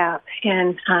that gap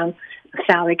in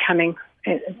salary coming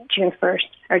June 1st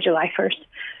or July 1st.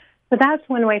 So that's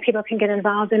one way people can get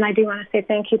involved. And I do want to say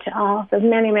thank you to all the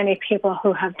many, many people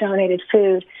who have donated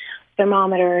food,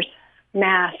 thermometers,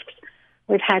 masks.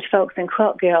 We've had folks in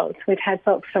Quilt Guilds. We've had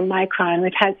folks from Micron.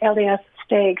 We've had LDS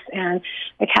Steaks and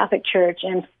the Catholic Church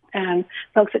and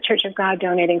folks at Church of God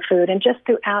donating food. And just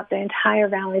throughout the entire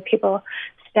valley, people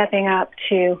stepping up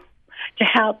to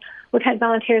help. We've had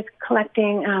volunteers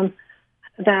collecting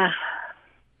the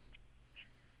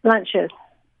lunches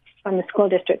from the school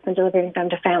districts and delivering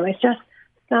them to families. Just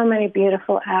so many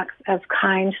beautiful acts of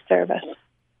kind service.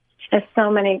 And so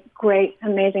many great,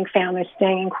 amazing families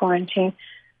staying in quarantine.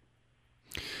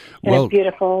 In a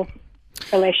beautiful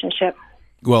relationship.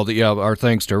 Well, our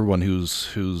thanks to everyone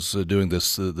who's doing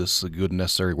this good and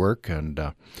necessary work. And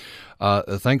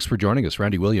thanks for joining us,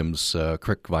 Randy Williams,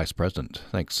 CRIC Vice President.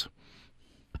 Thanks.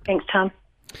 Thanks, Tom.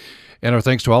 And our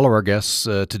thanks to all of our guests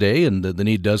today. And the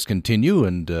need does continue,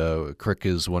 and CRIC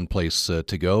is one place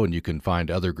to go, and you can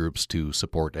find other groups to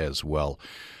support as well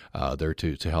there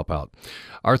to help out.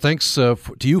 Our thanks to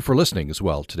you for listening as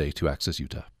well today to Access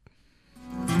Utah.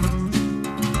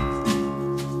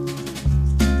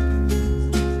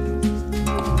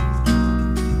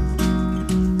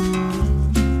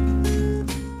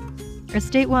 A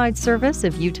statewide service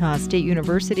of Utah State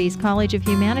University's College of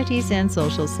Humanities and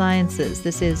Social Sciences.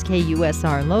 This is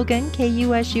KUSR Logan,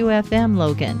 KUSU-FM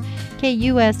Logan,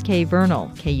 KUSK Vernal,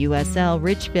 KUSL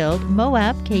Richfield,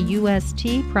 Moab,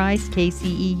 KUST Price,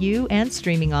 KCEU, and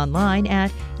streaming online at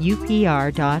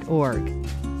upr.org.